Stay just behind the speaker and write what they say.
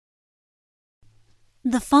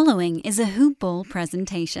The following is a Hoop Ball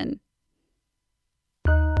presentation.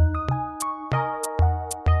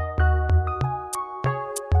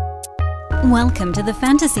 Welcome to the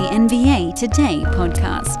Fantasy NBA Today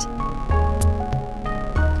podcast.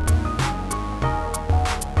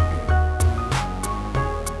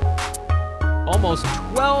 Almost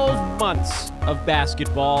 12 months of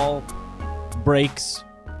basketball breaks,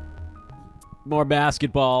 more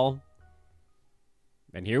basketball,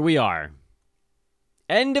 and here we are.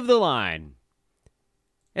 End of the line.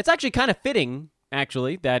 It's actually kind of fitting,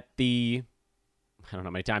 actually, that I don't know how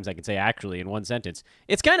many times I can say actually in one sentence.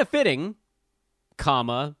 It's kind of fitting,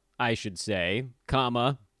 I should say,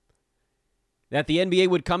 that the NBA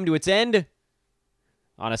would come to its end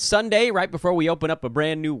on a Sunday right before we open up a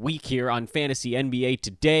brand new week here on Fantasy NBA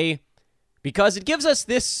Today, because it gives us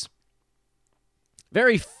this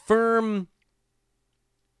very firm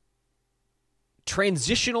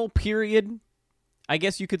transitional period, I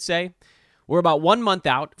guess you could say. We're about 1 month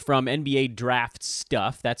out from NBA draft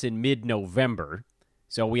stuff. That's in mid-November.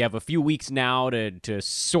 So we have a few weeks now to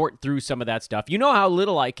sort through some of that stuff. You know how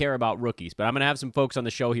little I care about rookies, but I'm going to have some folks on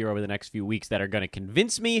the show here over the next few weeks that are going to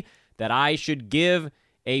convince me that I should give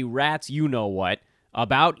a rat's you-know-what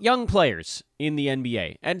about young players in the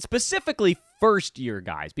NBA, and specifically first-year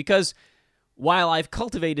guys, because while I've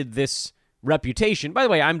cultivated this reputation, by the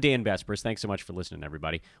way, I'm Dan Vespers. Thanks so much for listening,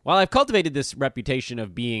 everybody. While I've cultivated this reputation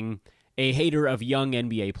of being a hater of young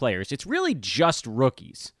NBA players, it's really just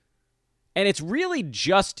rookies. And it's really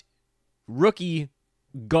just rookie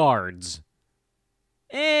guards.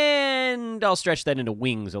 And I'll stretch that into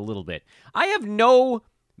wings a little bit. I have no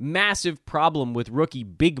massive problem with rookie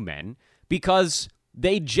big men because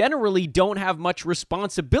they generally don't have much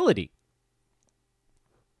responsibility.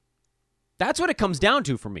 That's what it comes down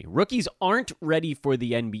to for me. Rookies aren't ready for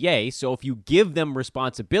the NBA, so if you give them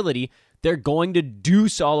responsibility, they're going to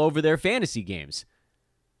deuce all over their fantasy games.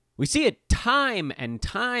 We see it time and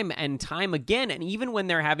time and time again, and even when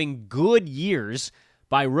they're having good years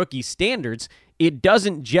by rookie standards, it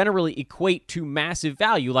doesn't generally equate to massive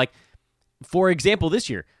value. Like, for example, this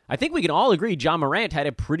year, I think we can all agree Ja Morant had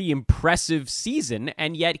a pretty impressive season,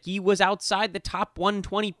 and yet he was outside the top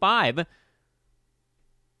 125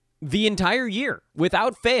 the entire year,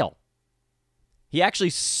 without fail. He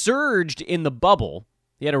actually surged in the bubble.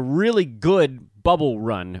 He had a really good bubble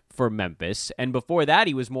run for Memphis, and before that,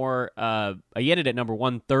 he was he ended at number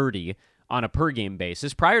 130 on a per-game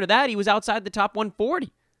basis. Prior to that, he was outside the top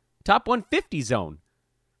 140, top 150 zone.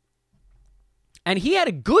 And he had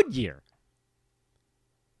a good year.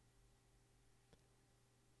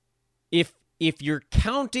 If you're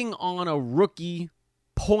counting on a rookie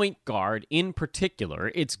point guard in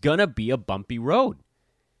particular, it's going to be a bumpy road.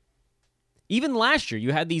 Even last year,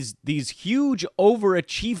 you had these huge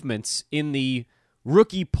overachievements in the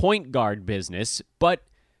rookie point guard business, but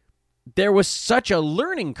there was such a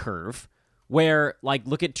learning curve where, like,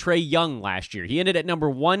 look at Trae Young last year. He ended at number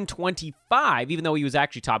 125, even though he was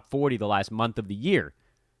actually top 40 the last month of the year.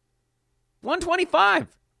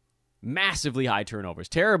 125. Massively high turnovers,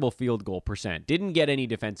 terrible field goal percent, didn't get any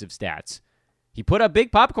defensive stats. He put up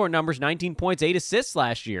big popcorn numbers, 19 points, 8 assists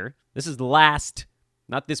last year. This is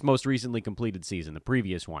not this most recently completed season, the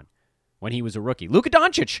previous one, when he was a rookie. Luka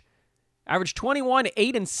Doncic averaged 21,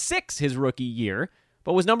 8, and 6 his rookie year,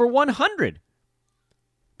 but was number 100.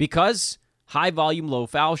 Because high volume, low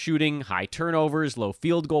foul shooting, high turnovers, low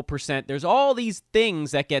field goal percent, there's all these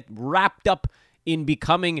things that get wrapped up in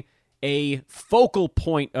becoming a focal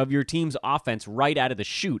point of your team's offense right out of the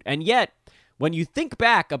chute. And yet, when you think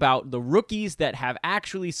back about the rookies that have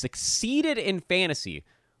actually succeeded in fantasy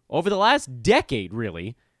over the last decade,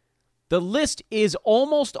 really, the list is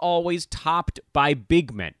almost always topped by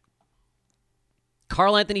big men.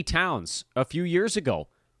 Karl Anthony Towns, a few years ago,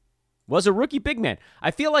 was a rookie big man.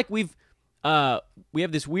 I feel like we have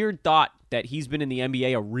this weird thought that he's been in the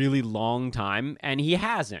NBA a really long time, and he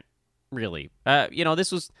hasn't, really.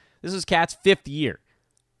 This was Cat's 5th year.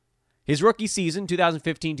 His rookie season,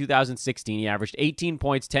 2015-2016, he averaged 18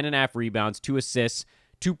 points, 10.5 rebounds, 2 assists,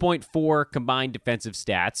 2.4 combined defensive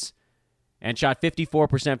stats, and shot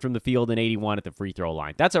 54% from the field and 81% at the free throw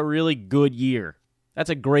line. That's a really good year. That's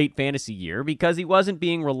a great fantasy year because he wasn't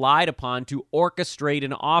being relied upon to orchestrate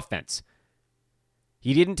an offense.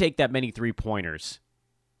 He didn't take that many three-pointers,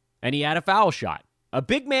 and he had a foul shot. A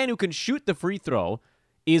big man who can shoot the free throw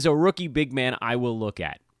is a rookie big man I will look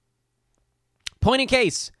at. Point in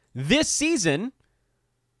case, this season,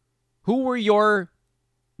 who were your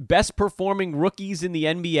best performing rookies in the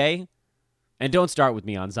NBA? And don't start with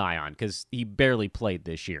me on Zion, because he barely played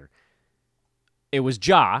this year. It was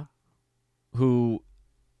Ja, who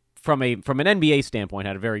from an NBA standpoint,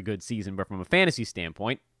 had a very good season, but from a fantasy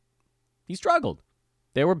standpoint, he struggled.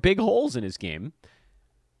 There were big holes in his game.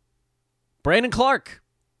 Brandon Clark.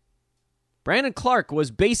 Brandon Clark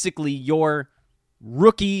was basically your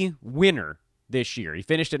rookie winner this year. He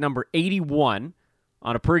finished at number 81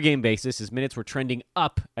 on a per-game basis. His minutes were trending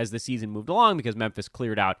up as the season moved along because Memphis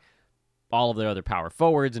cleared out all of their other power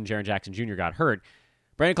forwards and Jaren Jackson Jr. got hurt.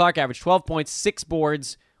 Brandon Clark averaged 12 points, 6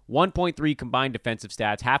 boards, 1.3 combined defensive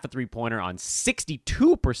stats, half a three-pointer on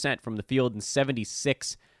 62% from the field and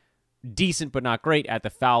 76 decent but not great at the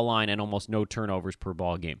foul line, and almost no turnovers per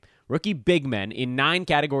ball game. Rookie big men in 9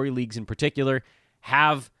 category leagues in particular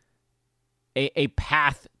have a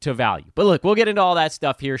path to value. But look, we'll get into all that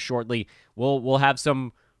stuff here shortly. We'll have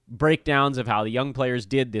some breakdowns of how the young players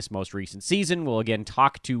did this most recent season. We'll again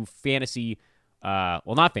talk to reality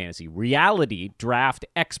draft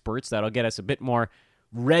experts that'll get us a bit more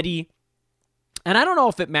ready. And I don't know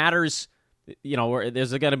if it matters,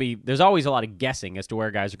 there's always a lot of guessing as to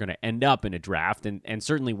where guys are going to end up in a draft, and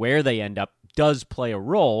certainly where they end up does play a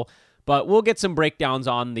role. But we'll get some breakdowns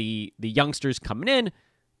on the youngsters coming in.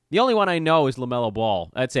 The only one I know is LaMelo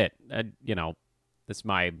Ball. That's it. It's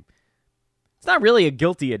not really a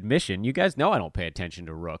guilty admission. You guys know I don't pay attention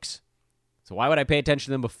to rooks. So why would I pay attention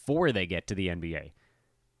to them before they get to the NBA?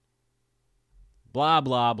 Blah,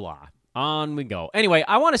 blah, blah. On we go. Anyway,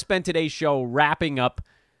 I want to spend today's show wrapping up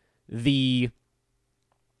we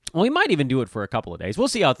might even do it for a couple of days. We'll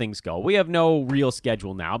see how things go. We have no real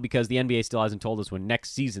schedule now because the NBA still hasn't told us when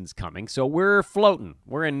next season's coming. So we're floating.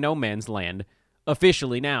 We're in no man's land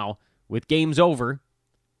officially now with games over.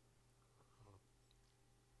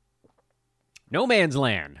 No man's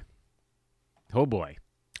land. Oh boy.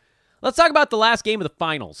 Let's talk about the last game of the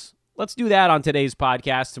finals. Let's do that on today's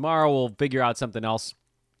podcast. Tomorrow we'll figure out something else.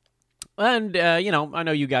 And, I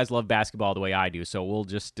know you guys love basketball the way I do, so we'll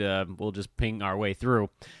just ping our way through.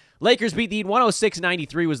 Lakers beat the Heat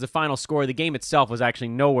 106-93 was the final score. The game itself was actually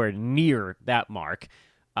nowhere near that mark.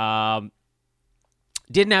 Didn't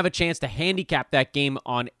have a chance to handicap that game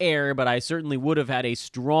on air, but I certainly would have had a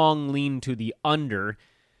strong lean to the under.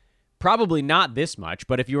 Probably not this much,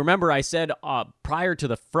 but if you remember, I said prior to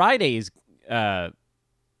the Friday's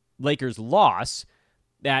Lakers loss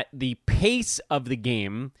that the pace of the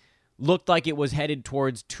game looked like it was headed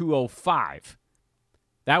towards 205.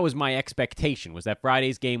 That was my expectation, was that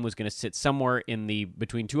Friday's game was going to sit somewhere in the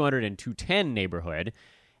between 200 and 210 neighborhood.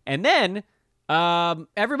 And then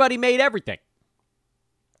everybody made everything.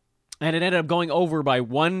 And it ended up going over by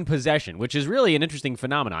one possession, which is really an interesting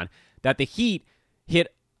phenomenon, that the Heat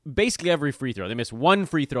hit basically every free throw. They missed one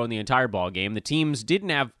free throw in the entire ball game. The teams didn't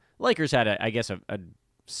have... Lakers had,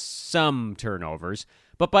 some turnovers.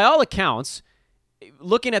 But by all accounts,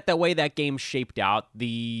 looking at the way that game shaped out,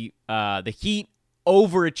 the Heat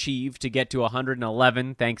overachieved to get to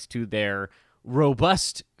 111 thanks to their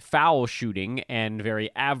robust foul shooting and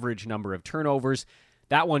very average number of turnovers.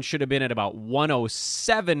 That one should have been at about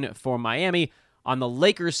 107 for Miami. On the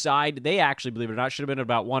Lakers side, they actually, believe it or not, should have been at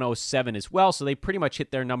about 107 as well, so they pretty much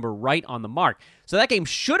hit their number right on the mark. So that game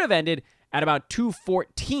should have ended at about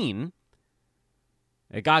 214.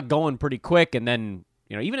 It got going pretty quick, and then,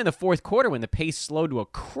 even in the fourth quarter when the pace slowed to a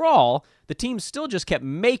crawl, the team still just kept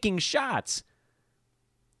making shots.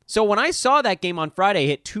 So when I saw that game on Friday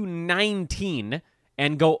hit 219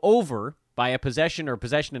 and go over by a possession or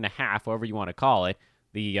possession and a half, however you want to call it,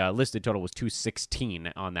 the listed total was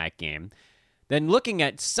 216 on that game. Then looking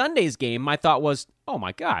at Sunday's game, my thought was, oh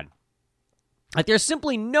my God. There's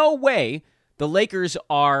simply no way the Lakers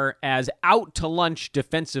are as out to lunch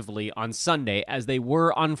defensively on Sunday as they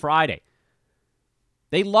were on Friday.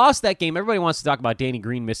 They lost that game. Everybody wants to talk about Danny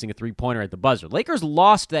Green missing a three-pointer at the buzzer. Lakers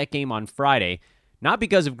lost that game on Friday, not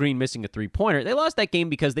because of Green missing a three-pointer. They lost that game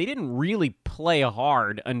because they didn't really play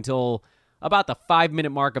hard until about the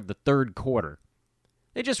 5-minute mark of the third quarter.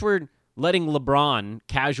 They just were letting LeBron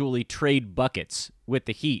casually trade buckets with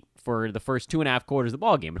the Heat for the first 2.5 quarters of the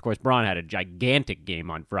ballgame. Of course, Bron had a gigantic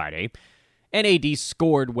game on Friday. And AD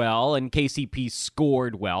scored well, and KCP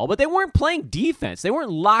scored well, but they weren't playing defense. They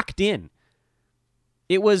weren't locked in.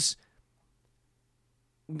 It was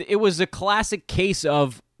a classic case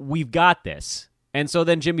of, we've got this. And so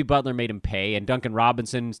then Jimmy Butler made him pay, and Duncan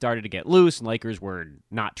Robinson started to get loose, and Lakers were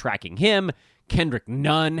not tracking him. Kendrick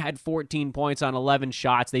Nunn had 14 points on 11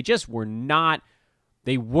 shots. They just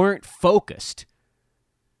they weren't focused.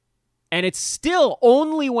 And it still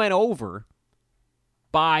only went over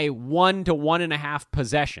by 1 to 1.5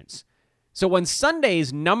 possessions. So when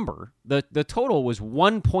Sunday's number, the total was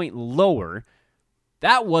 1 point lower,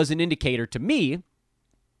 that was an indicator to me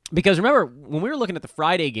Because remember, when we were looking at the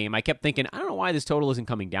Friday game, I kept thinking, I don't know why this total isn't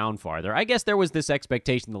coming down farther. I guess there was this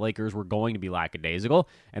expectation the Lakers were going to be lackadaisical,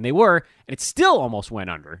 and they were, and it still almost went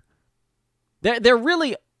under. They're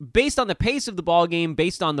really, based on the pace of the ball game,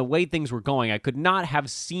 based on the way things were going, I could not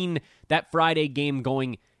have seen that Friday game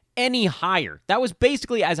going any higher. That was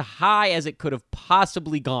basically as high as it could have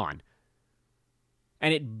possibly gone.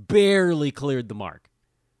 And it barely cleared the mark.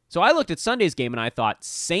 So I looked at Sunday's game and I thought,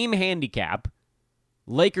 same handicap,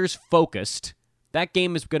 Lakers focused. That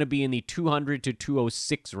game is going to be in the 200 to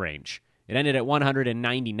 206 range. It ended at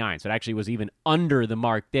 199, so it actually was even under the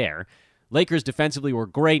mark there. Lakers defensively were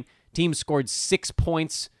great. Team scored 6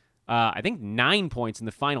 points, I think 9 points in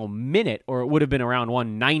the final minute, or it would have been around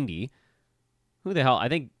 190. Who the hell? I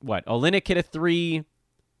think, Olynyk hit a 3,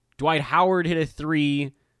 Dwight Howard hit a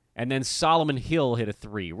 3, and then Solomon Hill hit a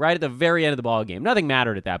 3 right at the very end of the ball game. Nothing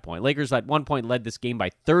mattered at that point. Lakers at one point led this game by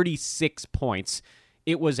 36 points.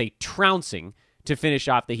 It was a trouncing to finish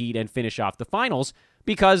off the Heat and finish off the finals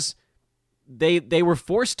because they were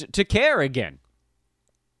forced to care again.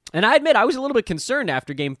 And I admit I was a little bit concerned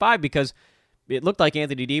after Game 5 because it looked like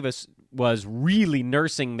Anthony Davis was really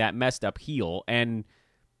nursing that messed up heel, and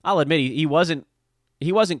I'll admit he wasn't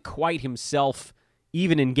quite himself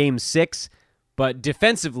even in Game 6, but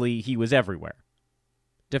defensively he was everywhere.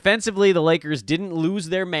 Defensively, the Lakers didn't lose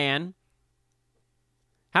their man.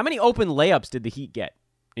 How many open layups did the Heat get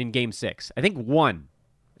in Game 6? I think 1,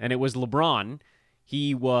 and it was LeBron.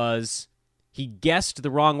 He guessed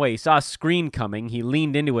the wrong way. He saw a screen coming. He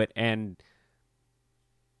leaned into it, and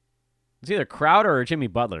it's either Crowder or Jimmy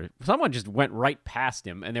Butler. Someone just went right past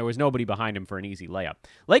him, and there was nobody behind him for an easy layup.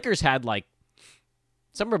 Lakers had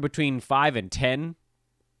somewhere between 5 and 10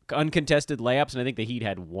 uncontested layups, and I think the Heat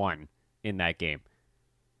had 1 in that game.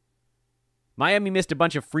 Miami missed a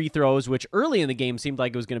bunch of free throws, which early in the game seemed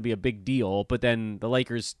like it was going to be a big deal, but then the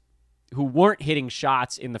Lakers, who weren't hitting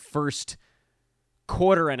shots in the first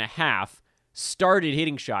quarter and a half, started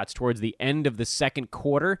hitting shots towards the end of the second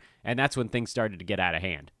quarter, and that's when things started to get out of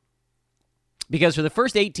hand. Because for the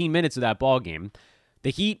first 18 minutes of that ball game, the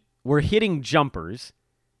Heat were hitting jumpers,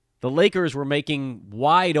 the Lakers were making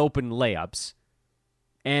wide-open layups,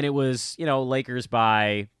 and it was, Lakers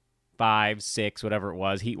by 5, 6, whatever it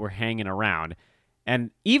was, Heat were hanging around.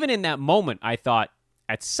 And even in that moment, I thought,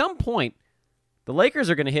 at some point, the Lakers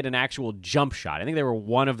are going to hit an actual jump shot. I think they were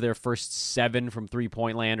one of their first 7 from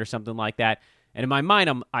three-point land or something like that. And in my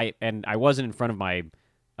mind, I wasn't in front of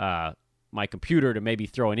my computer to maybe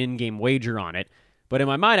throw an in-game wager on it. But in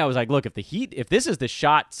my mind, I was like, look, if this is the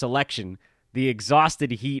shot selection the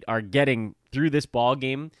exhausted Heat are getting through this ball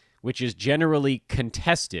game, which is generally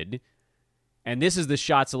contested, and this is the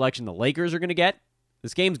shot selection the Lakers are going to get,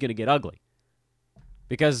 this game's going to get ugly.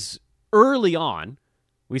 Because early on,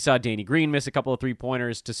 we saw Danny Green miss a couple of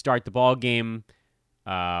three-pointers to start the ball game.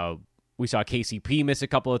 We saw KCP miss a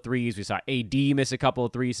couple of threes. We saw AD miss a couple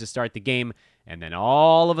of threes to start the game. And then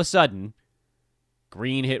all of a sudden,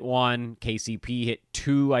 Green hit 1. KCP hit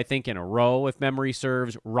 2, I think, in a row, if memory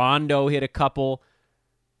serves. Rondo hit a couple.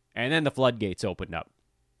 And then the floodgates opened up.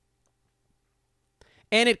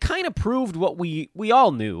 And it kind of proved what we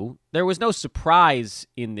all knew. There was no surprise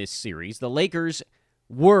in this series. The Lakers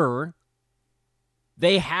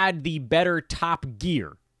they had the better top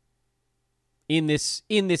gear in this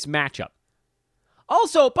matchup.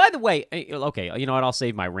 Also, by the way, okay, you know what? I'll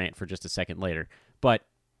save my rant for just a second later. But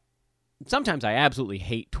sometimes I absolutely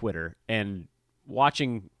hate Twitter, and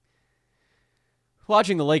watching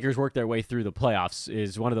the Lakers work their way through the playoffs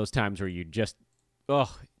is one of those times where you just,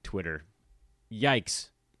 Twitter. Yikes.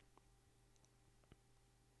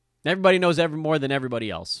 Everybody knows more than everybody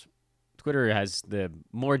else. Twitter has the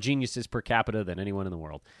more geniuses per capita than anyone in the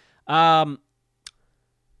world.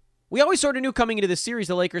 We always sort of knew coming into this series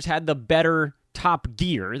the Lakers had the better top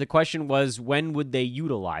gear. The question was, when would they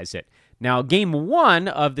utilize it? Now, game 1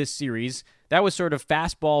 of this series, that was sort of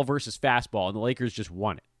fastball versus fastball, and the Lakers just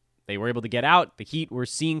won it. They were able to get out. The Heat were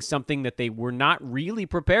seeing something that they were not really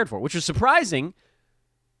prepared for, which was surprising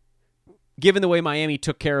given the way Miami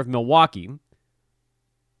took care of Milwaukee.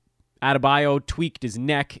 Adebayo tweaked his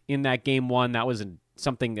neck in that game 1. That was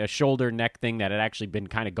a shoulder neck thing that had actually been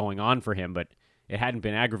kind of going on for him, but it hadn't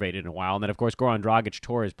been aggravated in a while. And then, of course, Goran Dragic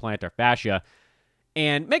tore his plantar fascia.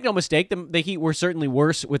 And make no mistake, the Heat were certainly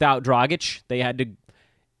worse without Dragic.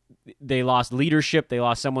 They lost leadership. They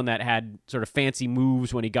lost someone that had sort of fancy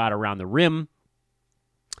moves when he got around the rim.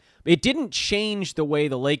 It didn't change the way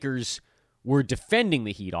the Lakers were defending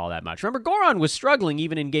the Heat all that much. Remember, Goran was struggling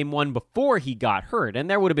even in game 1 before he got hurt, and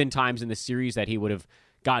there would have been times in the series that he would have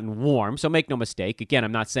gotten warm, so make no mistake. Again,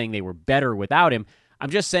 I'm not saying they were better without him. I'm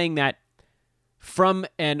just saying that from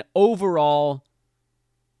an overall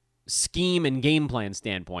scheme and game plan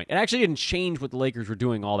standpoint, it actually didn't change what the Lakers were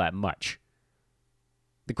doing all that much.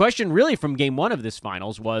 The question really from game one of this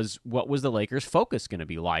finals was, what was the Lakers' focus going to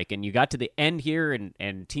be like? And you got to the end here,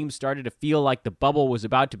 and teams started to feel like the bubble was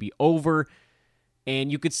about to be over.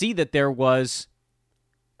 And you could see that there was,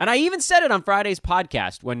 and I even said it on Friday's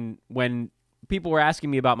podcast when people were asking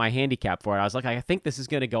me about my handicap for it. I was like, I think this is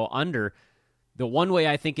going to go under. The one way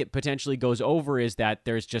I think it potentially goes over is that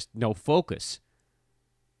there's just no focus.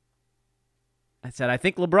 I said, I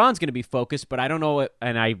think LeBron's going to be focused, but I don't know.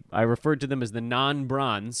 And I referred to them as the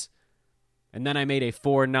non-bronze. And then I made a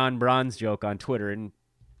 4 non-bronze joke on Twitter, and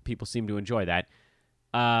people seem to enjoy that.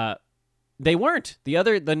 They weren't.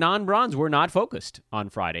 The non-bronze were not focused on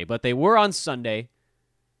Friday, but they were on Sunday.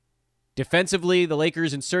 Defensively, the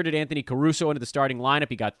Lakers inserted Anthony Caruso into the starting lineup.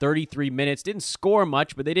 He got 33 minutes. Didn't score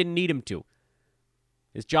much, but they didn't need him to.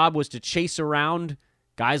 His job was to chase around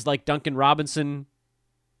guys like Duncan Robinson,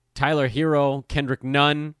 Tyler Hero, Kendrick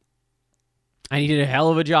Nunn, and he did a hell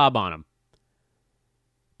of a job on him.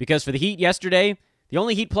 Because for the Heat yesterday, the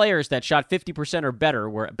only Heat players that shot 50% or better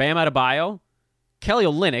were Bam Adebayo, Kelly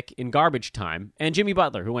Olynyk in garbage time, and Jimmy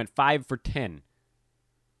Butler, who went 5 for 10.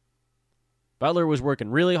 Butler was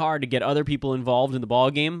working really hard to get other people involved in the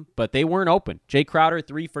ballgame, but they weren't open. Jay Crowder,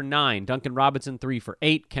 3 for 9. Duncan Robinson, 3 for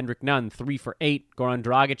 8. Kendrick Nunn, 3 for 8. Goran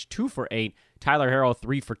Dragic, 2 for 8. Tyler Hero,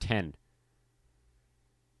 3 for 10.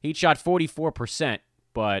 Heat shot 44%,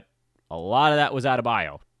 but a lot of that was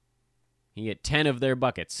Adebayo. He hit 10 of their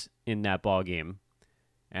buckets in that ball game.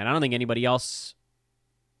 And I don't think anybody else,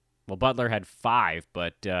 well, Butler had 5,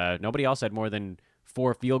 but nobody else had more than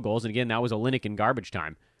 4 field goals. And again, that was Olynyk in garbage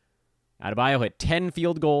time. Adebayo hit 10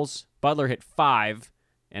 field goals. Butler hit 5.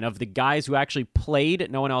 And of the guys who actually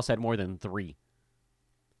played, no one else had more than 3.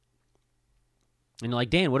 And you're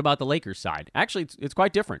like, Dan, what about the Lakers side? Actually, it's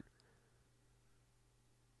quite different.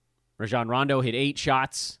 Rajon Rondo hit 8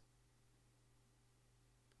 shots.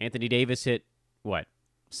 Anthony Davis hit,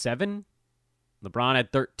 7? LeBron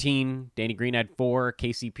had 13. Danny Green had 4.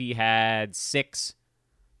 KCP had 6.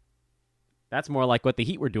 That's more like what the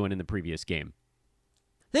Heat were doing in the previous game.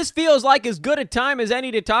 This feels like as good a time as any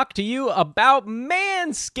to talk to you about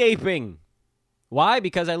manscaping. Why?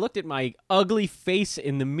 Because I looked at my ugly face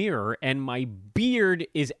in the mirror and my beard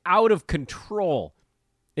is out of control.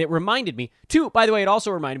 It reminded me, by the way, it also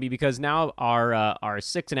reminded me because now our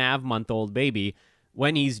 6.5-month-old baby,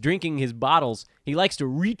 when he's drinking his bottles, he likes to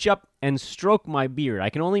reach up and stroke my beard. I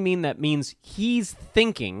can only mean that means he's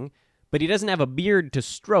thinking, but he doesn't have a beard to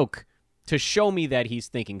stroke to show me that he's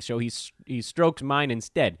thinking, so he strokes mine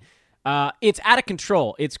instead. It's out of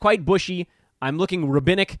control. It's quite bushy. I'm looking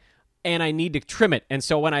rabbinic, and I need to trim it. And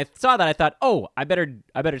so when I saw that, I thought, I better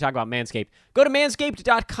talk about Manscaped. Go to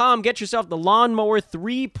manscaped.com. Get yourself the Lawnmower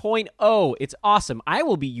 3.0. It's awesome. I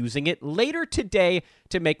will be using it later today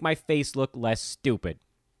to make my face look less stupid.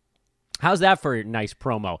 How's that for a nice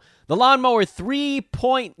promo? The Lawnmower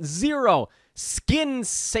 3.0.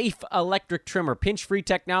 Skin-safe electric trimmer, pinch-free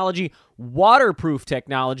technology, waterproof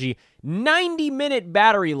technology, 90-minute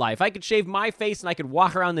battery life. I could shave my face and I could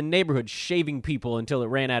walk around the neighborhood shaving people until it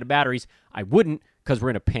ran out of batteries. I wouldn't because we're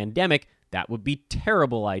in a pandemic. That would be a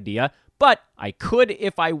terrible idea. But I could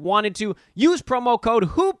if I wanted to. Use promo code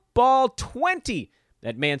HoopBall20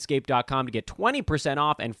 at manscaped.com to get 20%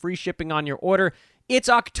 off and free shipping on your order. It's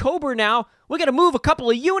October now. We got to move a couple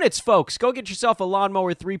of units, folks. Go get yourself a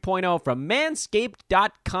Lawnmower 3.0 from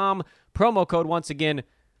manscaped.com. Promo code, once again,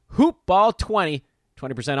 HoopBall20,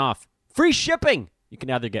 20% off. Free shipping. You can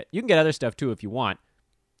get other stuff too if you want.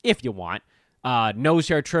 Nose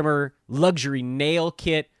hair trimmer, luxury nail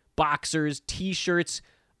kit, boxers, t-shirts.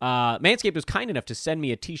 Manscaped was kind enough to send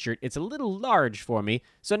me a t-shirt. It's a little large for me,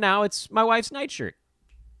 so now it's my wife's nightshirt.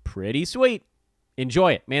 Pretty sweet.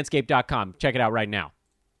 Enjoy it. Manscaped.com. Check it out right now.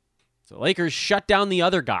 So Lakers shut down the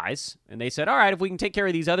other guys, and they said, all right, if we can take care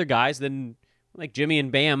of these other guys, then like Jimmy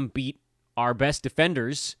and Bam beat our best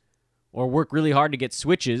defenders or work really hard to get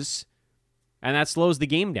switches, and that slows the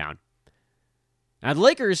game down. Now, the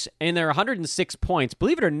Lakers, in their 106 points,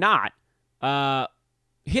 believe it or not,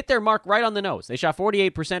 hit their mark right on the nose. They shot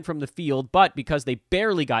 48% from the field, but because they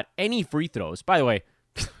barely got any free throws, by the way,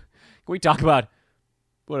 can we talk about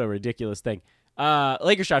what a ridiculous thing?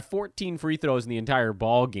 Lakers shot 14 free throws in the entire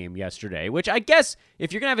ball game yesterday, which I guess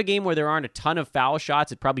if you're going to have a game where there aren't a ton of foul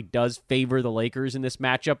shots, it probably does favor the Lakers in this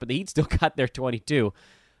matchup, but the Heat still got their 22.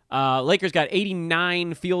 Lakers got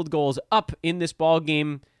 89 field goals up in this ball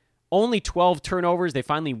game, only 12 turnovers. They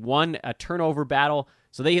finally won a turnover battle,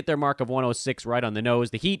 so they hit their mark of 106 right on the nose.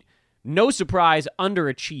 The Heat no surprise,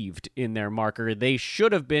 underachieved in their marker. They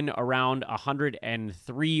should have been around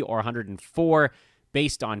 103 or 104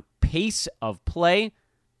 based on pace of play. I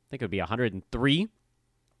think it would be 103.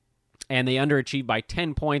 And they underachieved by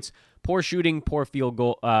 10 points. Poor shooting, poor field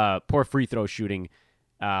goal, poor free throw shooting.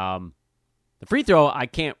 The free throw I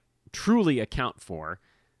can't truly account for.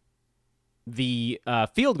 The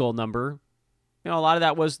field goal number, a lot of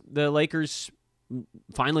that was the Lakers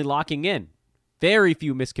finally locking in. Very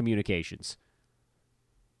few miscommunications.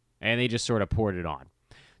 And they just sort of poured it on.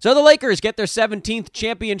 So the Lakers get their 17th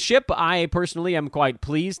championship. I personally am quite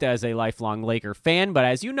pleased as a lifelong Laker fan, but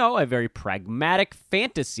as you know, a very pragmatic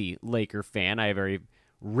fantasy Laker fan. I very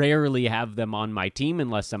rarely have them on my team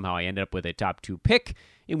unless somehow I end up with a top 2 pick,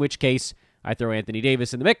 in which case I throw Anthony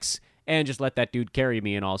Davis in the mix and just let that dude carry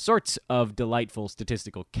me in all sorts of delightful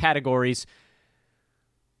statistical categories.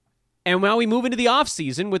 And now we move into the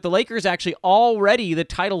offseason with the Lakers actually already the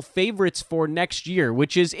title favorites for next year,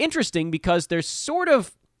 which is interesting because there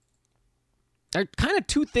are kind of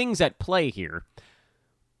two things at play here.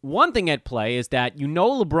 One thing at play is that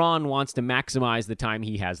LeBron wants to maximize the time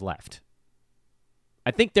he has left. I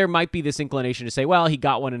think there might be this inclination to say, well, he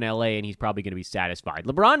got one in LA and he's probably going to be satisfied.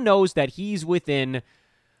 LeBron knows that he's within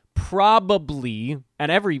probably,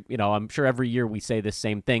 and I'm sure every year we say the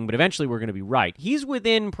same thing, but eventually we're going to be right. He's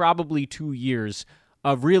within probably 2 years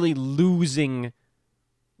of really losing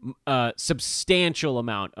a substantial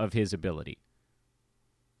amount of his ability.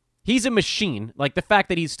 He's a machine. Like, the fact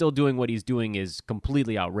that he's still doing what he's doing is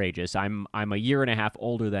completely outrageous. I'm a year and a half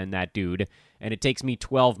older than that dude, and it takes me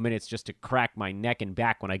 12 minutes just to crack my neck and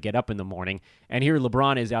back when I get up in the morning. And here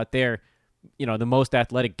LeBron is out there, the most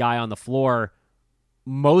athletic guy on the floor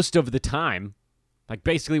most of the time, like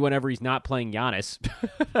basically whenever he's not playing Giannis.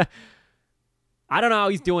 I don't know how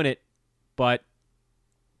he's doing it, but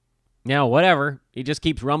whatever. He just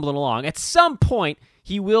keeps rumbling along. At some point,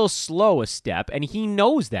 he will slow a step, and he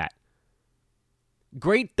knows that.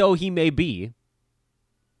 Great though he may be,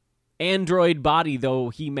 android body though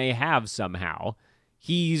he may have somehow,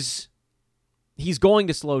 he's going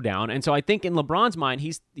to slow down. And so I think in LeBron's mind,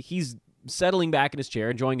 he's settling back in his chair,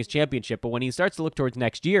 enjoying his championship. But when he starts to look towards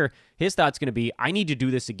next year, his thought's going to be, I need to do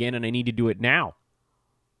this again, and I need to do it now.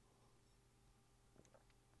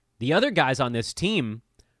 The other guys on this team,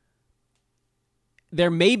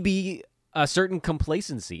 there may be a certain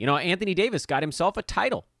complacency. Anthony Davis got himself a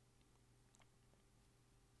title.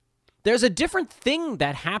 There's a different thing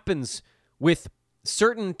that happens with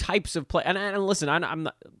certain types of play. And listen, I'm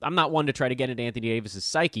not one to try to get into Anthony Davis's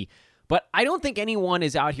psyche, but I don't think anyone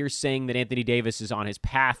is out here saying that Anthony Davis is on his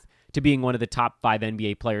path to being one of the top 5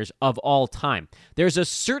 NBA players of all time. There's a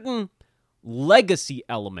certain legacy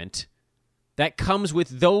element that comes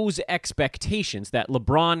with those expectations that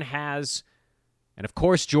LeBron has, and of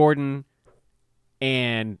course Jordan,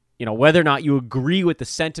 and whether or not you agree with the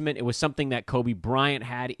sentiment, it was something that Kobe Bryant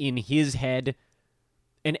had in his head,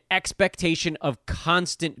 an expectation of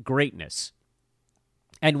constant greatness.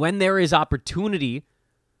 And when there is opportunity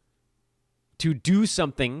to do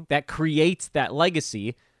something that creates that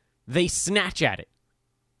legacy, they snatch at it.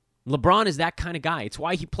 LeBron is that kind of guy. It's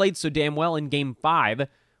why he played so damn well in Game 5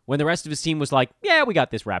 when the rest of his team was like, yeah, we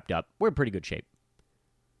got this wrapped up. We're in pretty good shape.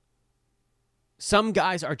 Some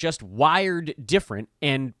guys are just wired different,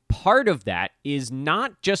 and part of that is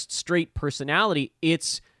not just straight personality,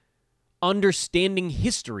 it's understanding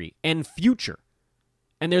history and future.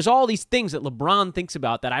 And there's all these things that LeBron thinks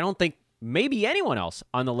about that I don't think maybe anyone else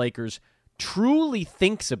on the Lakers truly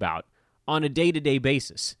thinks about on a day-to-day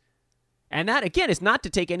basis. And that, again, is not to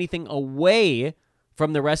take anything away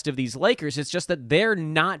from the rest of these Lakers. It's just that they're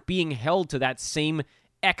not being held to that same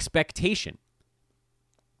expectation.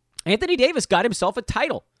 Anthony Davis got himself a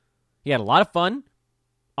title. He had a lot of fun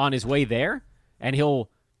on his way there, and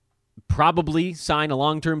he'll probably sign a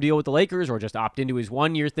long-term deal with the Lakers or just opt into his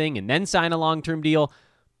one-year thing and then sign a long-term deal.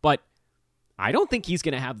 But I don't think he's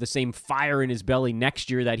going to have the same fire in his belly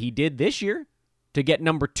next year that he did this year to get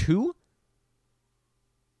number 2.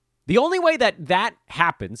 The only way that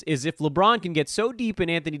happens is if LeBron can get so deep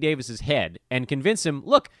in Anthony Davis's head and convince him,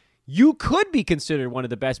 look, you could be considered one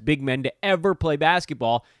of the best big men to ever play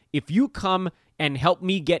basketball if you come and help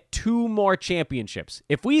me get 2 more championships.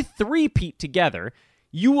 If we three-peat together,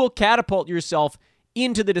 you will catapult yourself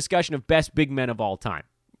into the discussion of best big men of all time.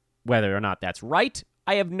 Whether or not that's right,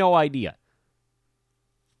 I have no idea.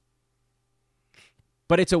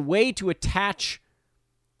 But it's a way to attach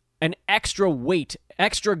an extra weight,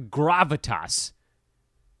 extra gravitas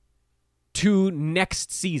to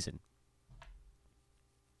next season.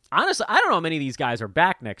 Honestly, I don't know how many of these guys are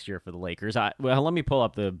back next year for the Lakers. Let me pull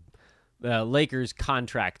up the Lakers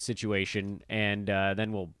contract situation, and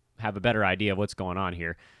then we'll have a better idea of what's going on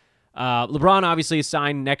here. LeBron obviously is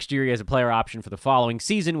signed next year. He has a player option for the following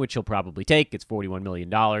season, which he'll probably take. It's $41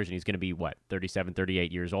 million, and he's going to be, 37,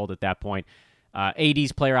 38 years old at that point.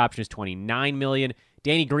 AD's player option is $29 million.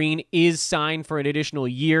 Danny Green is signed for an additional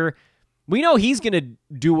year. We know he's going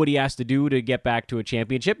to do what he has to do to get back to a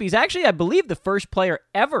championship. He's actually, I believe, the first player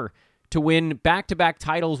ever to win back-to-back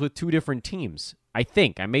titles with two different teams. I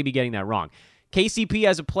think. I may be getting that wrong. KCP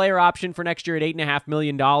has a player option for next year at $8.5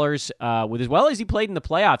 million. With as well as he played in the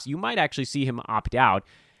playoffs, you might actually see him opt out.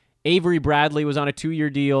 Avery Bradley was on a 2-year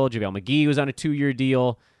deal. JaVale McGee was on a 2-year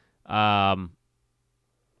deal. I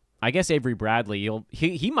guess Avery Bradley,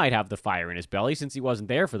 he might have the fire in his belly since he wasn't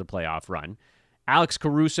there for the playoff run. Alex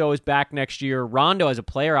Caruso is back next year. Rondo has a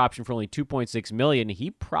player option for only $2.6 million.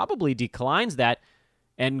 He probably declines that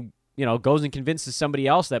and goes and convinces somebody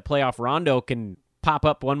else that playoff Rondo can pop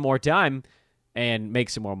up one more time and make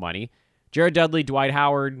some more money. Jared Dudley, Dwight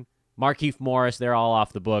Howard, Markieff Morris, they're all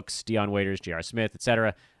off the books. Dion Waiters, J.R. Smith,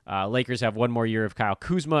 etc. Lakers have one more year of Kyle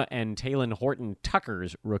Kuzma and Talen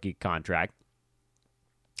Horton-Tucker's rookie contract.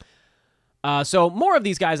 So more of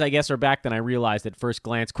these guys, I guess, are back than I realized at first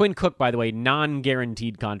glance. Quinn Cook, by the way,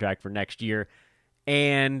 non-guaranteed contract for next year.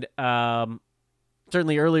 And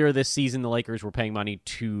certainly earlier this season, the Lakers were paying money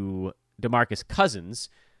to DeMarcus Cousins,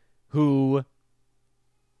 who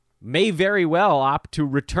may very well opt to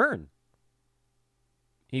return.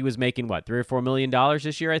 He was making, $3 or $4 million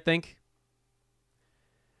this year, I think?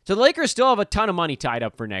 So the Lakers still have a ton of money tied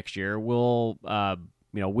up for next year. Will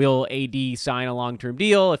AD sign a long-term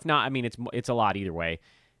deal? If not, it's a lot either way.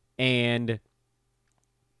 And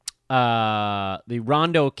the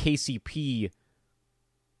Rondo KCP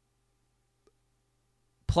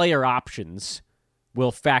player options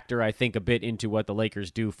will factor, I think, a bit into what the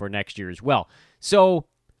Lakers do for next year as well. So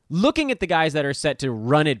looking at the guys that are set to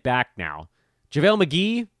run it back now, JaVale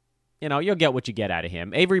McGee, you'll get what you get out of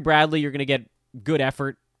him. Avery Bradley, you're going to get good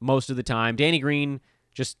effort most of the time. Danny Green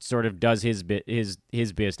just sort of does his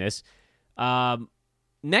business.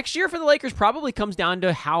 Next year for the Lakers probably comes down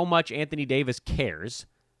to how much Anthony Davis cares.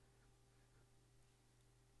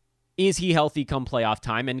 Is he healthy come playoff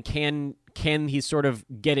time, and can he sort of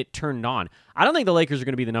get it turned on? I don't think the Lakers are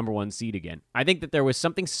going to be the number one seed again. I think that there was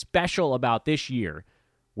something special about this year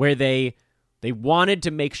where they wanted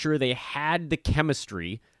to make sure they had the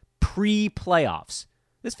chemistry pre-playoffs.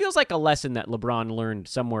 This feels like a lesson that LeBron learned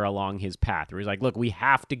somewhere along his path, where he's like, look, we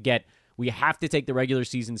have to take the regular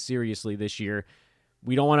season seriously this year.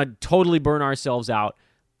 We don't want to totally burn ourselves out,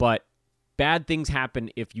 but bad things happen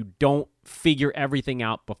if you don't figure everything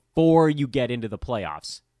out before you get into the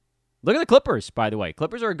playoffs. Look at the Clippers, by the way.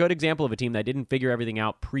 Clippers are a good example of a team that didn't figure everything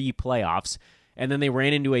out pre-playoffs, and then they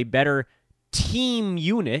ran into a better team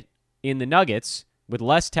unit in the Nuggets with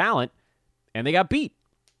less talent, and they got beat.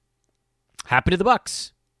 Happened to the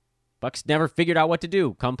Bucks. Bucks never figured out what to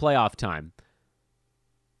do come playoff time.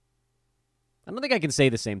 I don't think I can say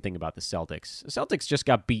the same thing about the Celtics. The Celtics just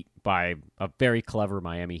got beat by a very clever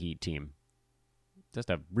Miami Heat team. Just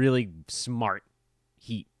a really smart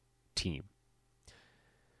Heat team.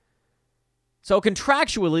 So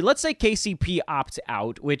contractually, let's say KCP opts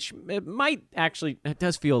out, which it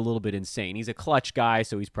does feel a little bit insane. He's a clutch guy,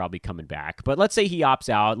 so he's probably coming back. But let's say he opts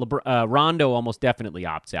out. Rondo almost definitely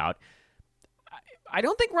opts out. I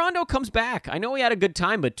don't think Rondo comes back. I know he had a good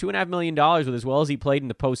time, but $2.5 million with as well as he played in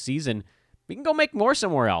the postseason, we can go make more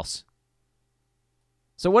somewhere else.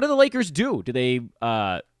 So what do the Lakers do?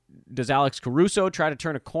 Does Alex Caruso try to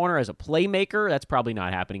turn a corner as a playmaker? That's probably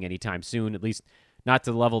not happening anytime soon, at least not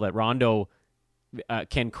to the level that Rondo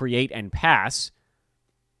can create and pass.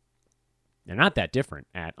 They're not that different,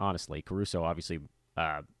 honestly. Caruso, obviously,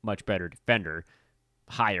 much better defender,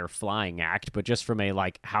 higher flying act, but just from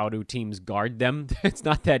a, how do teams guard them, it's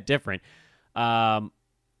not that different.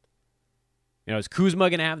 Is Kuzma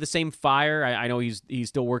going to have the same fire? I know he's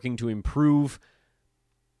still working to improve.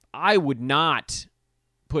 I would not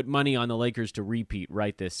put money on the Lakers to repeat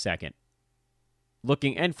right this second.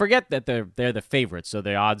 And forget that they're the favorites, so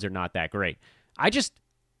the odds are not that great. It's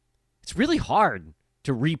really hard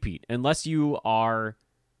to repeat unless you are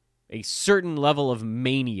a certain level of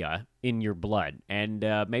mania in your blood. And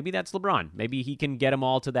maybe that's LeBron. Maybe he can get them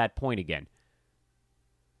all to that point again.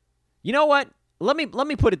 You know what? Let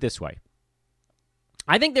me put it this way.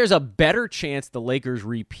 I think there's a better chance the Lakers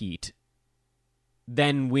repeat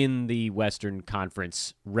than win the Western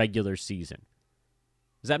Conference regular season.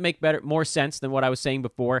 Does that make more sense than what I was saying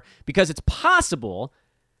before? Because it's possible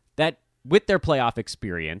that with their playoff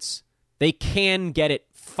experience, they can get it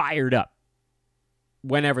fired up.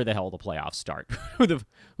 whenever the hell the playoffs start. Who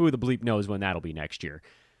the bleep knows when that'll be next year.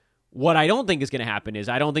 What I don't think is going to happen is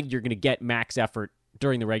I don't think you're going to get max effort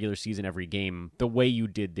during the regular season every game the way you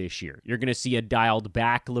did this year. You're going to see a dialed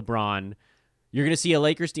back LeBron. You're going to see a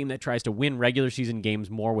Lakers team that tries to win regular season games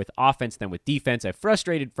more with offense than with defense. A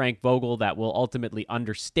frustrated Frank Vogel that will ultimately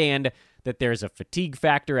understand that there's a fatigue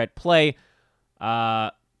factor at play.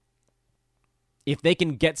 If they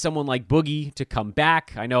can get someone like Boogie to come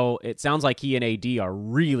back, I know it sounds like he and AD are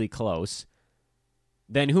really close,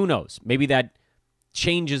 then who knows? Maybe that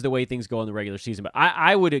changes the way things go in the regular season. But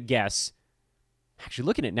I would guess, actually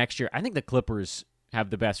looking at next year, I think the Clippers have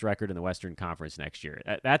the best record in the Western Conference next year.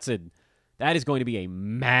 That is going to be a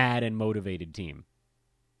mad and motivated team.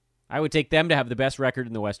 I would take them to have the best record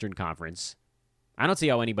in the Western Conference. I don't see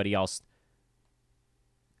how anybody else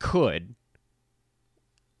could.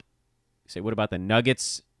 Say, what about the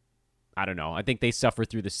Nuggets? I don't know. I think they suffer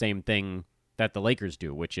through the same thing that the Lakers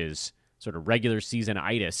do, which is sort of regular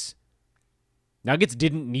season-itis. Nuggets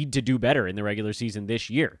didn't need to do better in the regular season this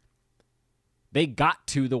year. They got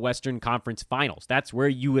to the Western Conference Finals. That's where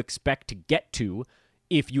you expect to get to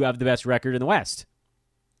if you have the best record in the West.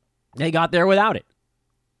 They got there without it.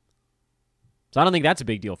 So I don't think that's a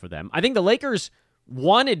big deal for them. I think the Lakers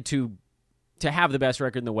wanted to have the best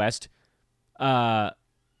record in the West,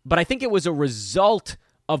 but I think it was a result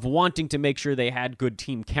of wanting to make sure they had good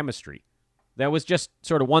team chemistry. That was just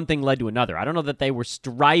sort of one thing led to another. I don't know that they were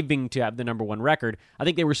striving to have the number one record. I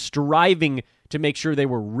think they were striving to make sure they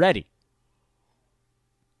were ready.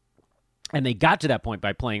 And they got to that point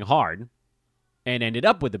by playing hard and ended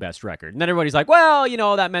up with the best record. And then everybody's like, well,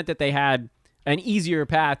 that meant that they had an easier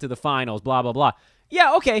path to the finals, blah, blah, blah.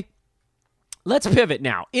 Yeah, okay. Let's pivot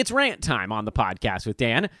now. It's rant time on the podcast with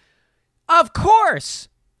Dan. Of course.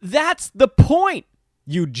 That's the point,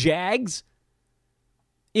 you Jags.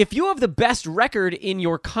 If you have the best record in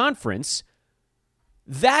your conference,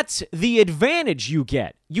 that's the advantage you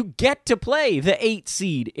get. You get to play the 8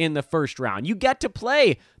 seed in the first round. You get to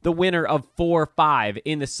play the winner of 4-5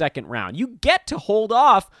 in the second round. You get to hold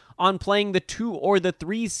off on playing the 2 or the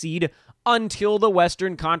 3 seed until the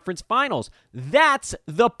Western Conference Finals. That's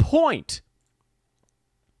the point.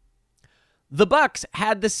 The Bucks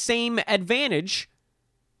had the same advantage,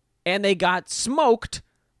 and they got smoked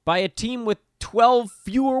by a team with 12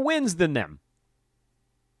 fewer wins than them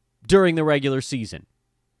during the regular season.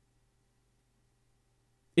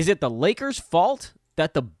 Is it the Lakers' fault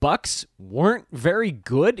that the Bucks weren't very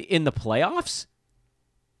good in the playoffs?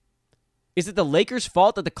 Is it the Lakers'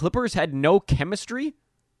 fault that the Clippers had no chemistry?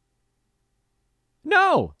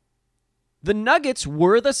 No. The Nuggets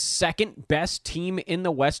were the second best team in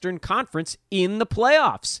the Western Conference in the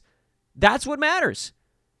playoffs. That's what matters.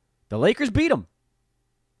 The Lakers beat them.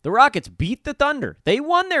 The Rockets beat the Thunder. They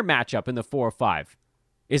won their matchup in the 4-5.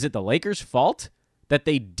 Is it the Lakers' fault that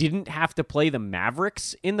they didn't have to play the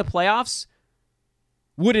Mavericks in the playoffs?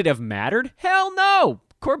 Would it have mattered? Hell no.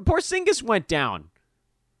 Porzingis went down.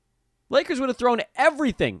 Lakers would have thrown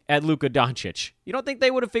everything at Luka Doncic. You don't think they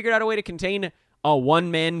would have figured out a way to contain a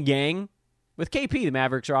one-man gang? With KP, the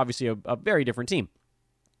Mavericks are obviously a very different team.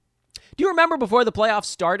 Do you remember before the playoffs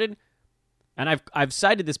started? And I've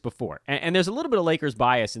cited this before, and there's a little bit of Lakers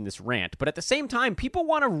bias in this rant, but at the same time, people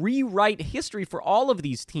want to rewrite history for all of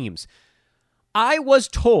these teams. I was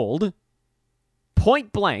told,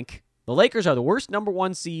 point blank, the Lakers are the worst number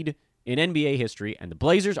 1 seed in NBA history, and the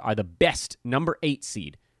Blazers are the best number 8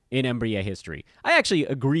 seed in NBA history. I actually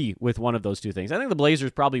agree with one of those two things. I think the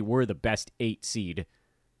Blazers probably were the best 8 seed.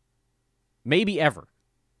 Maybe ever.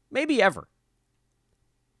 Maybe ever.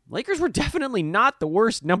 Lakers were definitely not the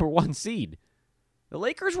worst number 1 seed. The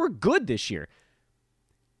Lakers were good this year.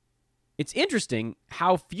 It's interesting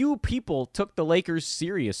how few people took the Lakers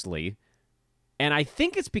seriously, and I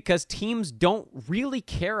think it's because teams don't really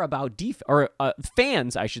care about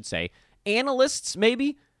fans, I should say, analysts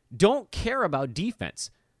maybe, don't care about defense.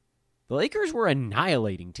 The Lakers were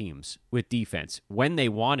annihilating teams with defense when they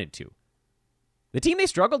wanted to. The team they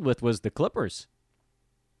struggled with was the Clippers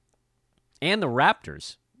and the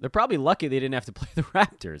Raptors. They're probably lucky they didn't have to play the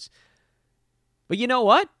Raptors. But you know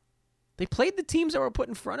what? They played the teams that were put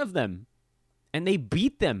in front of them, and they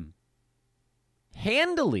beat them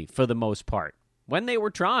handily for the most part when they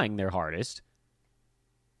were trying their hardest.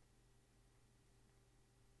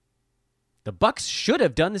 The Bucks should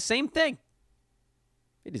have done the same thing.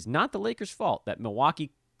 It is not the Lakers' fault that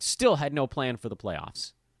Milwaukee still had no plan for the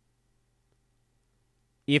playoffs.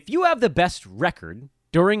 If you have the best record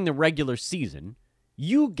during the regular season,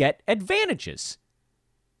 you get advantages.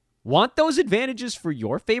 Want those advantages for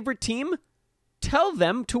your favorite team? Tell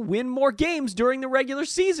them to win more games during the regular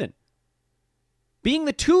season. Being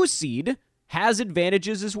the 2 seed has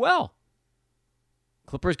advantages as well.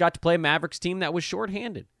 Clippers got to play a Mavericks team that was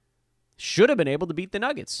shorthanded. Should have been able to beat the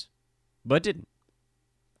Nuggets, but didn't.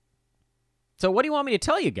 So what do you want me to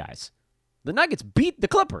tell you guys? The Nuggets beat the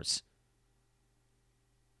Clippers.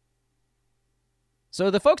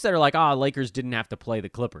 So the folks that are like, Lakers didn't have to play the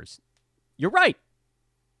Clippers. You're right.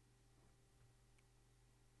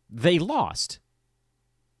 They lost.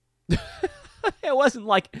 It wasn't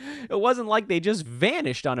like they just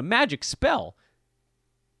vanished on a magic spell.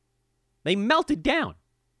 They melted down.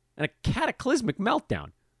 And a cataclysmic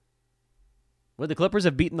meltdown. Would the Clippers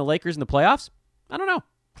have beaten the Lakers in the playoffs? I don't know.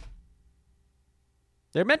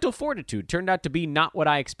 Their mental fortitude turned out to be not what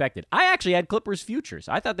I expected. I actually had Clippers futures.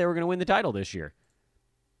 I thought they were going to win the title this year.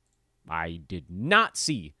 I did not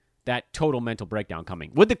see that total mental breakdown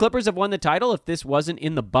coming. Would the Clippers have won the title if this wasn't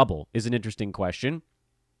in the bubble? Is an interesting question.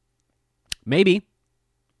 Maybe.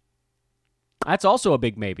 That's also a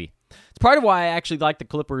big maybe. It's part of why I actually like the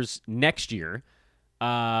Clippers next year.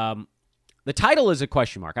 The title is a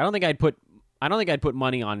question mark. I don't think I'd put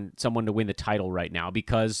money on someone to win the title right now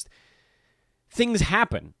because things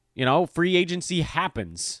happen. Free agency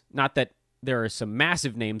happens. Not that there are some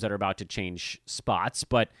massive names that are about to change spots,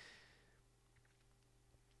 but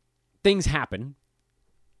things happen.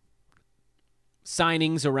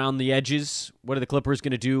 Signings around the edges. What are the Clippers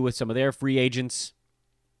going to do with some of their free agents?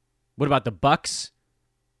 What about the Bucks?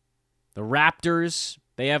 The Raptors?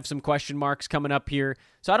 They have some question marks coming up here.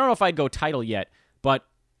 So I don't know if I'd go title yet, but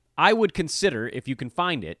I would consider, if you can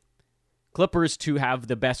find it, Clippers to have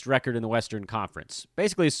the best record in the Western Conference.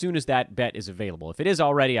 Basically, as soon as that bet is available. If it is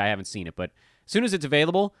already, I haven't seen it, but as soon as it's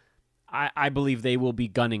available, I believe they will be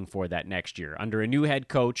gunning for that next year. Under a new head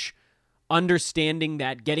coach, understanding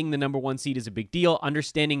that getting the number 1 seed is a big deal,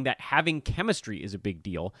 understanding that having chemistry is a big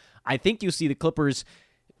deal. I think you'll see the Clippers,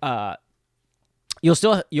 you'll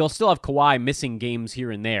still have Kawhi missing games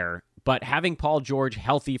here and there, but having Paul George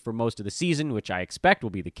healthy for most of the season, which I expect will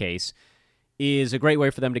be the case, is a great way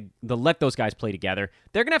for them to let those guys play together.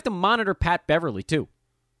 They're going to have to monitor Pat Beverly, too.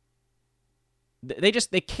 They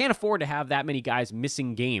can't afford to have that many guys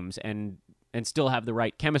missing games and still have the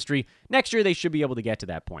right chemistry. Next year, they should be able to get to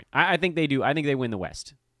that point. I think they do. I think they win the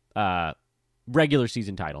West. Regular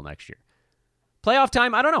season title next year. Playoff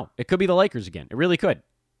time, I don't know. It could be the Lakers again. It really could.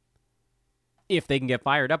 If they can get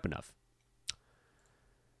fired up enough.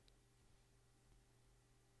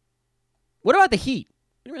 What about the Heat?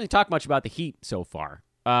 We didn't really talk much about the Heat so far.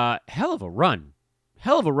 Hell of a run.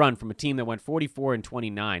 Hell of a run from a team that went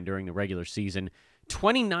 44-29 during the regular season.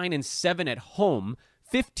 29-7 at home.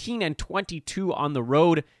 15-22 on the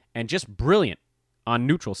road. And just brilliant on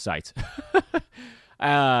neutral sites.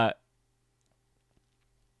 There's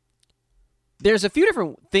a few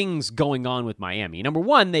different things going on with Miami. Number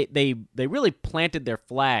one, they really planted their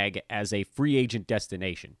flag as a free agent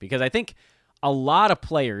destination. Because I think a lot of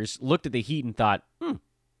players looked at the Heat and thought,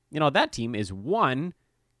 that team is one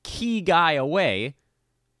key guy away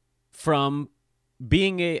from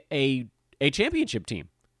being a championship team.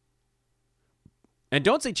 And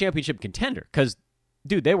don't say championship contender, because,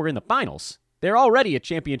 dude, they were in the finals. They're already a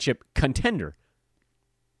championship contender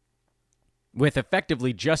with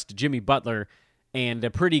effectively just Jimmy Butler and a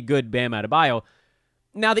pretty good Bam Adebayo.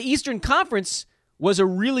 Now, the Eastern Conference was a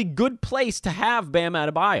really good place to have Bam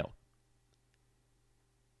Adebayo.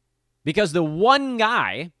 Because the one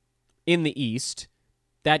guy in the East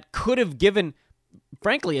that could have given,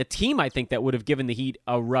 frankly, a team I think that would have given the Heat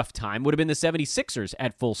a rough time would have been the 76ers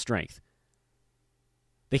at full strength.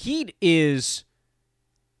 The Heat is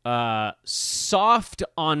soft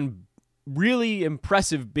on really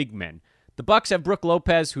impressive big men. The Bucks have Brook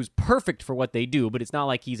Lopez, who's perfect for what they do, but it's not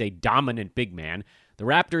like he's a dominant big man. The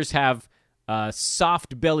Raptors have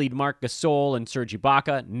soft-bellied Marc Gasol and Serge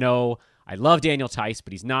Ibaka. No, I love Daniel Tice,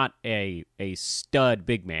 but he's not a stud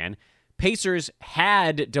big man. Pacers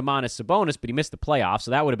had Domantas Sabonis, but he missed the playoffs,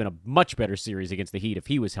 so that would have been a much better series against the Heat if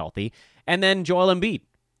he was healthy. And then Joel Embiid.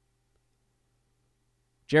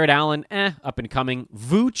 Jared Allen, up and coming.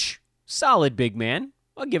 Vooch, solid big man.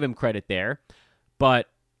 I'll give him credit there. But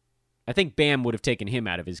I think Bam would have taken him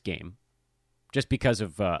out of his game just because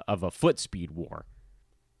of a foot speed war.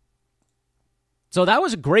 So that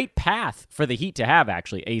was a great path for the Heat to have,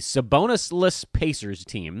 actually. A Sabonis-less Pacers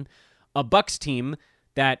team, a Bucks team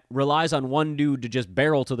that relies on one dude to just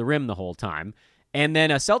barrel to the rim the whole time, and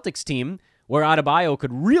then a Celtics team where Adebayo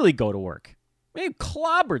could really go to work. He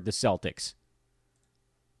clobbered the Celtics.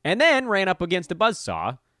 And then ran up against a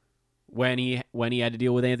buzzsaw when he had to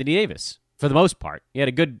deal with Anthony Davis, for the most part. He had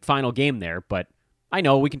a good final game there, but I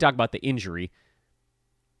know we can talk about the injury.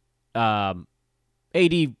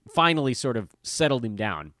 AD finally sort of settled him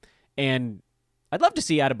down. And I'd love to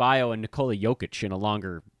see Adebayo and Nikola Jokic in a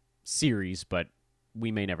longer series, but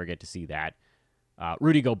we may never get to see that.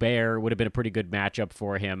 Rudy Gobert would have been a pretty good matchup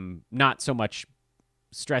for him. Not so much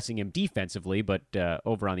stressing him defensively, but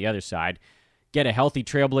over on the other side. Get a healthy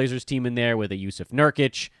Trailblazers team in there with a Yusuf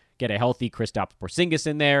Nurkic. Get a healthy Kristaps Porzingis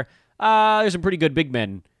in there. There's some pretty good big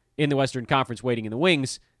men in the Western Conference waiting in the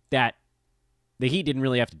wings that the Heat didn't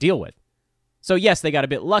really have to deal with. So, yes, they got a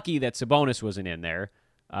bit lucky that Sabonis wasn't in there.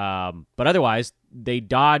 But otherwise, they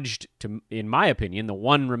dodged, in my opinion, the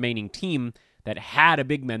one remaining team that had a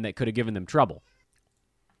big man that could have given them trouble.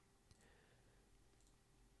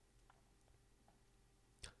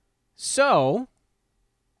 So,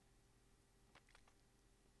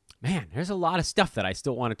 man, there's a lot of stuff that I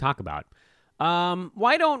still want to talk about.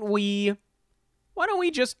 Why don't we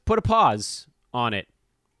just put a pause on it?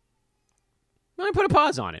 Let me put a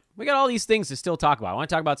pause on it. We got all these things to still talk about. I want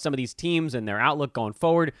to talk about some of these teams and their outlook going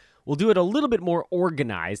forward. We'll do it a little bit more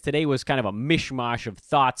organized. Today was kind of a mishmash of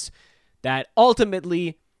thoughts that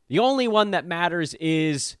ultimately the only one that matters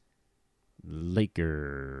is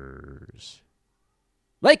Lakers.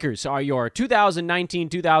 Lakers are your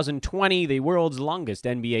 2019-2020, the world's longest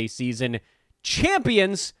NBA season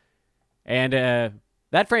champions. And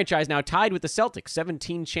that franchise now tied with the Celtics,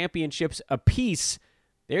 17 championships apiece.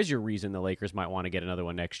 There's your reason the Lakers might want to get another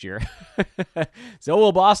one next year. So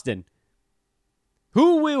will Boston.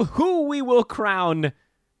 Who we will crown,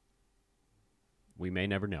 we may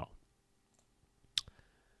never know.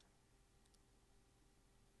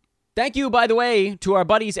 Thank you, by the way, to our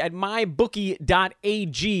buddies at mybookie.ag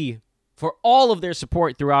for all of their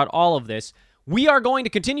support throughout all of this. We are going to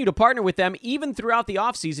continue to partner with them even throughout the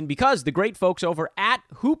offseason because the great folks over at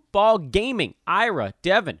Hoopball Gaming, Ira,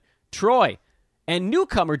 Devin, Troy, and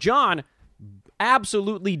newcomer John,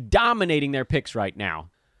 absolutely dominating their picks right now.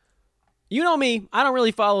 You know me, I don't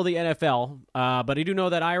really follow the NFL, but I do know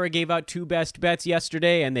that Ira gave out 2 best bets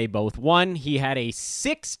yesterday, and they both won. He had a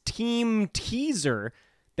 6-team teaser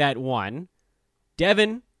that won.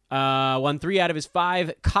 Devin won 3 out of his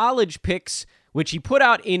 5 college picks, which he put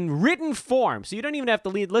out in written form. So you don't even have to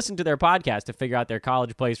listen to their podcast to figure out their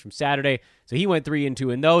college plays from Saturday. So he went 3 and 2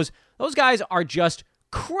 in those. Those guys are just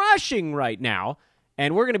crushing right now,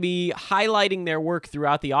 and we're going to be highlighting their work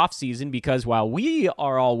throughout the offseason because while we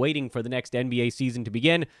are all waiting for the next NBA season to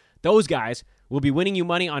begin, those guys will be winning you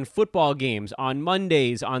money on football games on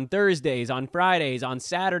Mondays, on Thursdays, on Fridays, on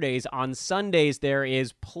Saturdays, on Sundays. There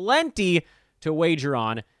is plenty to wager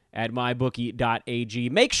on at mybookie.ag.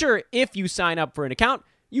 Make sure if you sign up for an account,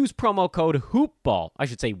 use promo code HOOPBALL. I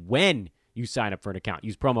should say when you sign up for an account.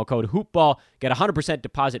 Use promo code HOOPBALL. Get a 100%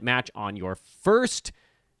 deposit match on your first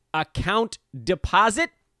account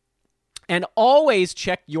deposit. And always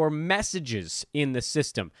check your messages in the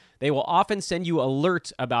system. They will often send you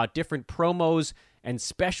alerts about different promos and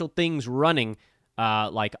special things running,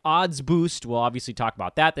 like Odds Boost. We'll obviously talk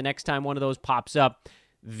about that the next time one of those pops up.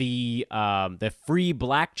 The free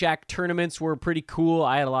blackjack tournaments were pretty cool.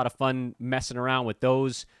 I had a lot of fun messing around with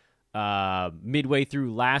those midway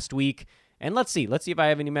through last week. And let's see if I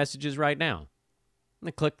have any messages right now. I'm going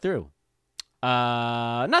to click through.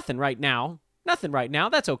 Nothing right now.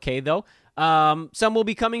 That's okay, though. Some will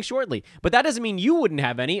be coming shortly. But that doesn't mean you wouldn't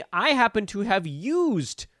have any. I happen to have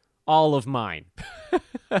used all of mine.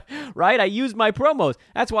 Right? I used my promos.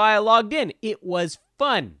 That's why I logged in. It was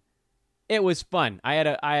fun. I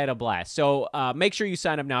had a blast. So make sure you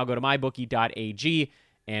sign up now. Go to mybookie.ag.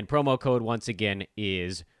 And promo code, once again,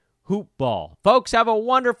 is HoopBall. Folks, have a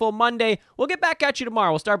wonderful Monday. We'll get back at you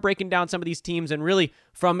tomorrow. We'll start breaking down some of these teams and really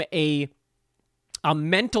from a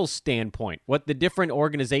mental standpoint, what the different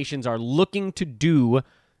organizations are looking to do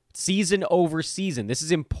season over season. This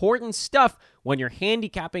is important stuff when you're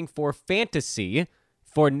handicapping for fantasy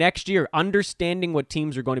for next year, understanding what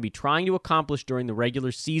teams are going to be trying to accomplish during the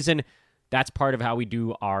regular season. That's part of how we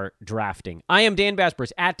do our drafting. I am Dan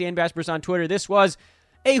Baspers, at Dan Baspers on Twitter. This was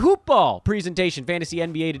a Hoopball presentation, Fantasy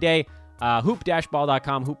NBA Today,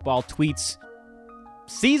 hoop-ball.com, Hoopball tweets.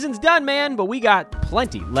 Season's done, man, but we got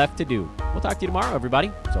plenty left to do. We'll talk to you tomorrow,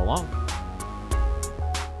 everybody. So long.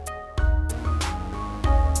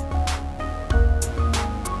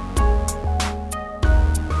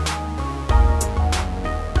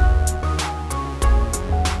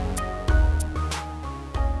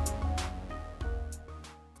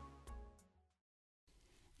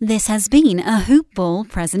 This has been a Hoopball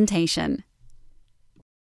presentation.